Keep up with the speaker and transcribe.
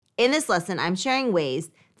In this lesson, I'm sharing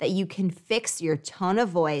ways that you can fix your tone of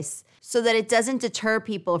voice so that it doesn't deter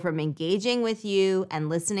people from engaging with you and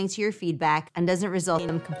listening to your feedback and doesn't result in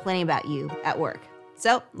them complaining about you at work.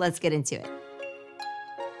 So let's get into it.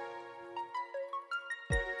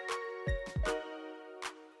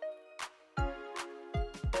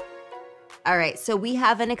 All right, so we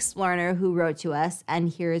have an explorer who wrote to us,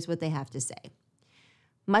 and here's what they have to say.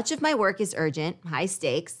 Much of my work is urgent, high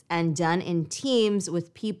stakes, and done in teams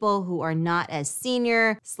with people who are not as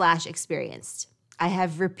senior/experienced. I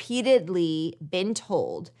have repeatedly been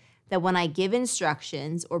told that when I give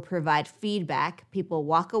instructions or provide feedback, people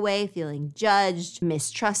walk away feeling judged,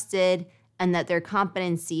 mistrusted, and that their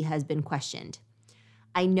competency has been questioned.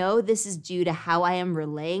 I know this is due to how I am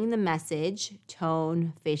relaying the message,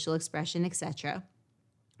 tone, facial expression, etc.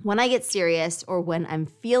 When I get serious or when I'm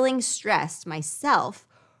feeling stressed myself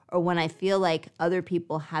or when I feel like other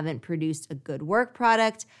people haven't produced a good work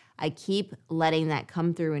product, I keep letting that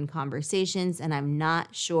come through in conversations and I'm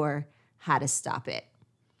not sure how to stop it.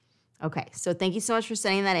 Okay, so thank you so much for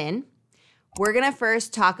sending that in. We're gonna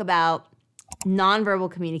first talk about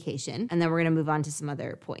nonverbal communication, and then we're going to move on to some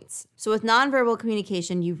other points. So with nonverbal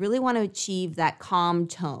communication, you really want to achieve that calm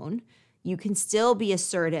tone. You can still be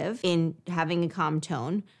assertive in having a calm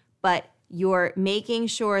tone, but you're making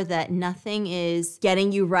sure that nothing is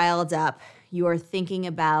getting you riled up. You're thinking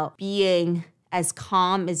about being as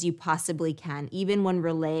calm as you possibly can, even when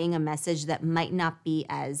relaying a message that might not be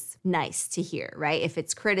as nice to hear, right? If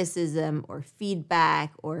it's criticism or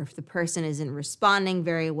feedback, or if the person isn't responding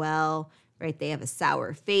very well, right? They have a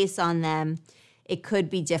sour face on them. It could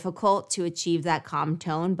be difficult to achieve that calm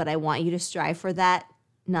tone, but I want you to strive for that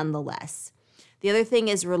nonetheless. The other thing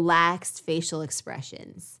is relaxed facial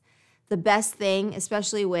expressions. The best thing,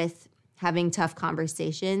 especially with having tough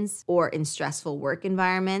conversations or in stressful work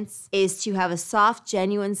environments, is to have a soft,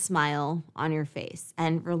 genuine smile on your face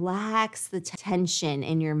and relax the tension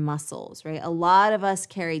in your muscles, right? A lot of us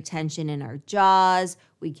carry tension in our jaws.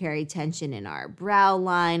 We carry tension in our brow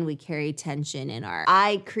line. We carry tension in our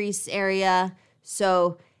eye crease area.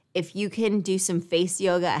 So if you can do some face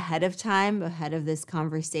yoga ahead of time, ahead of this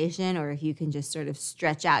conversation, or if you can just sort of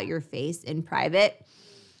stretch out your face in private,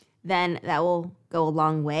 then that will go a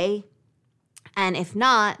long way. And if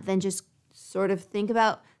not, then just sort of think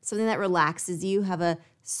about something that relaxes you, have a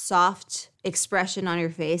soft expression on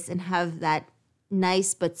your face, and have that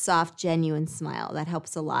nice but soft, genuine smile. That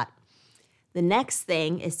helps a lot. The next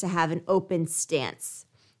thing is to have an open stance,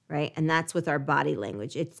 right? And that's with our body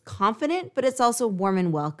language. It's confident, but it's also warm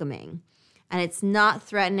and welcoming. And it's not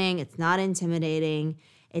threatening, it's not intimidating,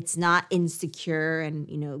 it's not insecure and,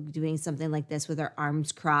 doing something like this with our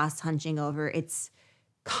arms crossed, hunching over. It's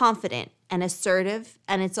confident and assertive,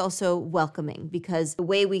 and it's also welcoming, because the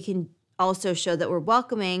way we can also show that we're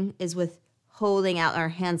welcoming is with holding out our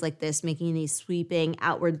hands like this, making these sweeping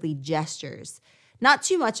outwardly gestures. Not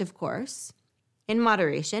too much, of course, in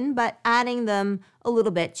moderation, but adding them a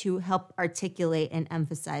little bit to help articulate and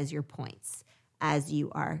emphasize your points as you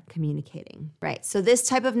are communicating. Right, so this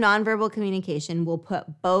type of nonverbal communication will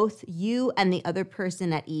put both you and the other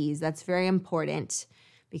person at ease. That's very important,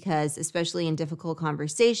 because especially in difficult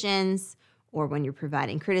conversations or when you're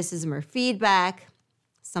providing criticism or feedback,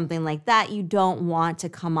 something like that, you don't want to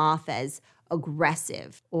come off as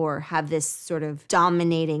aggressive or have this sort of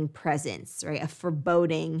dominating presence, right? A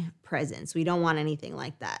foreboding presence. We don't want anything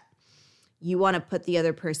like that. You want to put the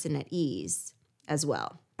other person at ease as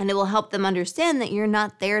well. And it will help them understand that you're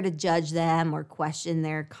not there to judge them or question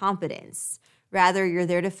their competence. Rather, you're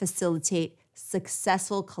there to facilitate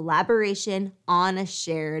successful collaboration on a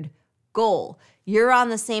shared goal. You're on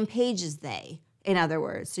the same page as they, in other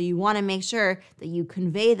words. So you want to make sure that you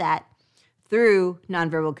convey that through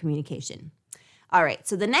nonverbal communication. All right,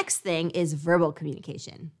 so the next thing is verbal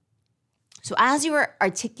communication. So as you are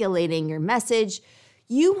articulating your message,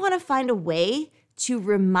 you want to find a way to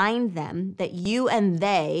remind them that you and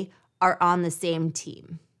they are on the same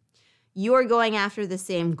team. You are going after the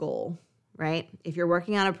same goal, right? If you're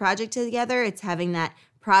working on a project together, it's having that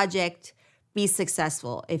project be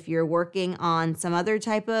successful. If you're working on some other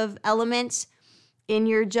type of element in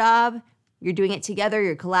your job, you're doing it together,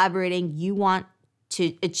 you're collaborating, you want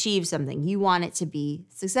to achieve something. You want it to be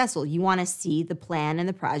successful. You want to see the plan and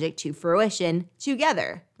the project to fruition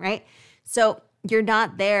together, right? So you're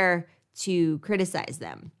not there to criticize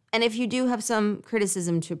them. And if you do have some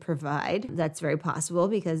criticism to provide, that's very possible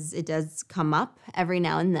because it does come up every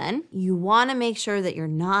now and then. You want to make sure that you're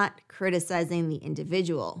not criticizing the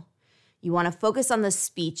individual. You want to focus on the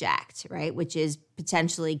speech act, right? Which is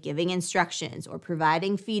potentially giving instructions or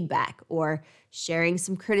providing feedback or sharing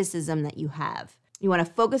some criticism that you have. You want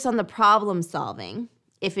to focus on the problem solving,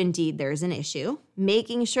 if indeed there's an issue,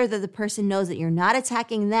 making sure that the person knows that you're not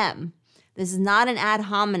attacking them. This is not an ad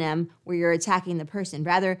hominem where you're attacking the person.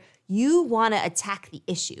 Rather, you want to attack the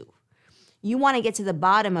issue. You want to get to the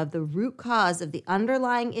bottom of the root cause of the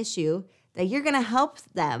underlying issue that you're going to help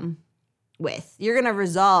them with. You're going to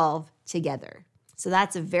resolve together. So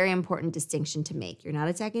that's a very important distinction to make. You're not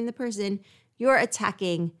attacking the person, you're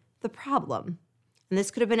attacking the problem. And this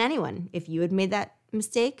could have been anyone. If you had made that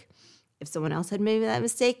mistake, if someone else had made that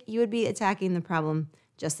mistake, you would be attacking the problem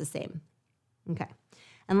just the same. Okay.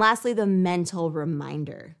 And lastly, the mental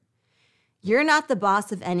reminder. You're not the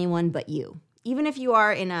boss of anyone but you. Even if you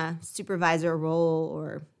are in a supervisor role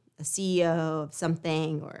or a CEO of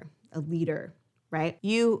something or a leader, right?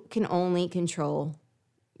 You can only control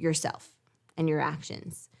yourself and your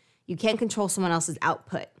actions. You can't control someone else's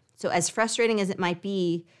output. So as frustrating as it might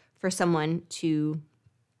be for someone to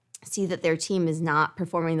see that their team is not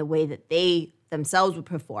performing the way that they themselves would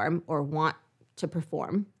perform or want to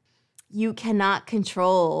perform, you cannot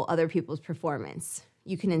control other people's performance.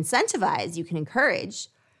 You can incentivize, you can encourage,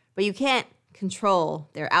 but you can't control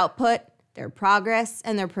their output, their progress,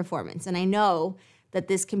 and their performance. And I know that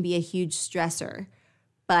this can be a huge stressor,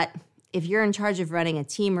 but if you're in charge of running a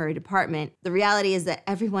team or a department, the reality is that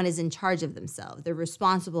everyone is in charge of themselves. They're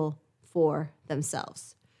responsible for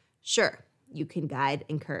themselves. Sure, you can guide,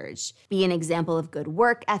 encourage, be an example of good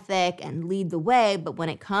work ethic and lead the way, but when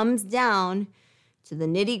it comes down to the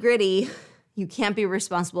nitty-gritty, you can't be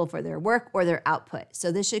responsible for their work or their output.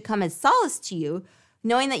 So this should come as solace to you,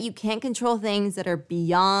 knowing that you can't control things that are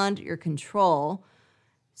beyond your control,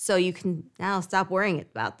 so you can now stop worrying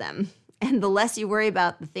about them. And the less you worry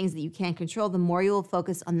about the things that you can't control, the more you will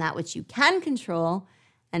focus on that which you can control.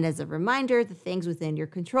 And as a reminder, the things within your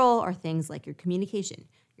control are things like your communication,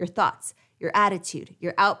 your thoughts, your attitude,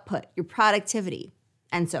 your output, your productivity,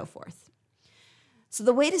 and so forth. So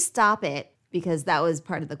the way to stop it, because that was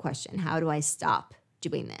part of the question, how do I stop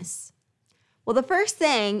doing this? Well, the first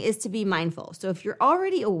thing is to be mindful. So if you're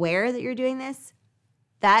already aware that you're doing this,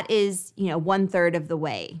 that is, 1/3 of the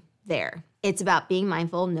way there. It's about being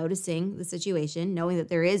mindful, noticing the situation, knowing that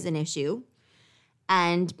there is an issue,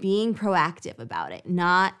 and being proactive about it,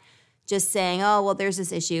 not just saying, oh, well, there's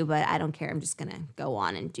this issue, but I don't care. I'm just going to go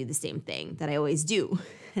on and do the same thing that I always do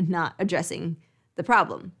and not addressing the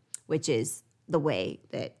problem, which is the way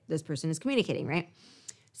that this person is communicating, right?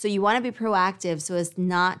 So you want to be proactive so as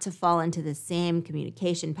not to fall into the same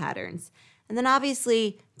communication patterns. And then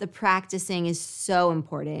obviously the practicing is so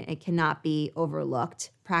important. It cannot be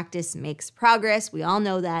overlooked. Practice makes progress. We all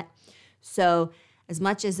know that. So as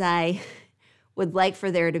much as I would like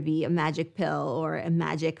for there to be a magic pill or a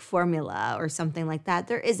magic formula or something like that,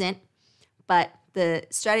 there isn't. But the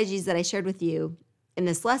strategies that I shared with you in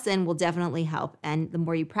this lesson will definitely help. And the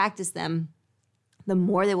more you practice them, the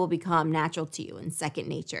more they will become natural to you and second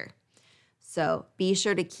nature. So be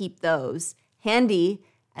sure to keep those handy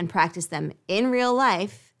and practice them in real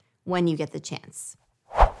life when you get the chance.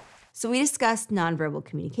 So we discussed nonverbal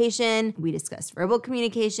communication, we discussed verbal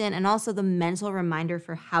communication, and also the mental reminder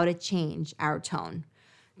for how to change our tone.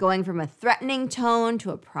 Going from a threatening tone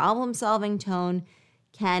to a problem-solving tone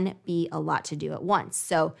can be a lot to do at once.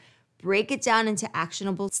 So break it down into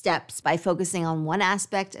actionable steps by focusing on one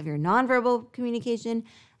aspect of your nonverbal communication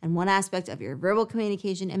and one aspect of your verbal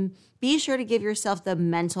communication, and be sure to give yourself the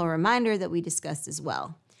mental reminder that we discussed as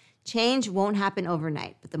well. Change won't happen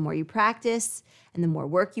overnight, but the more you practice and the more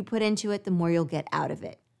work you put into it, the more you'll get out of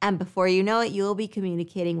it. And before you know it, you'll be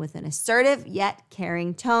communicating with an assertive yet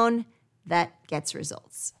caring tone that gets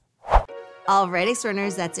results. All right,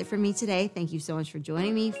 Explorers, that's it for me today. Thank you so much for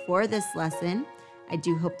joining me for this lesson. I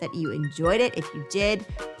do hope that you enjoyed it. If you did,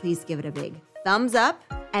 please give it a big thumbs up.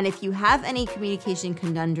 And if you have any communication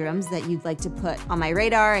conundrums that you'd like to put on my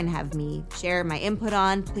radar and have me share my input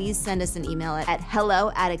on, please send us an email at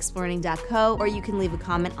hello@exploring.co, or you can leave a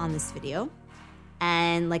comment on this video.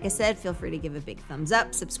 And like I said, feel free to give a big thumbs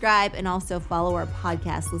up, subscribe, and also follow our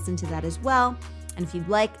podcast. Listen to that as well. And if you'd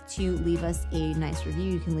like to leave us a nice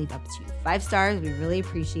review, you can leave up to 5 stars. We really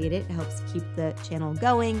appreciate it. It helps keep the channel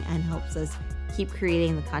going and helps us keep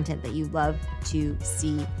creating the content that you love to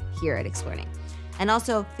see here at Exploring. And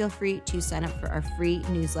also feel free to sign up for our free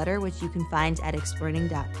newsletter, which you can find at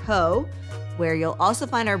exploring.co, where you'll also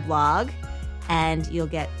find our blog and you'll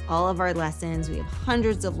get all of our lessons. We have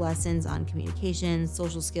hundreds of lessons on communication,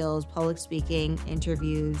 social skills, public speaking,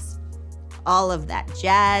 interviews, all of that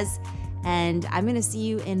jazz. And I'm going to see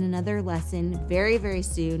you in another lesson very, very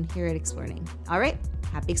soon here at Exploring. All right.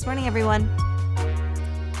 Happy exploring, everyone.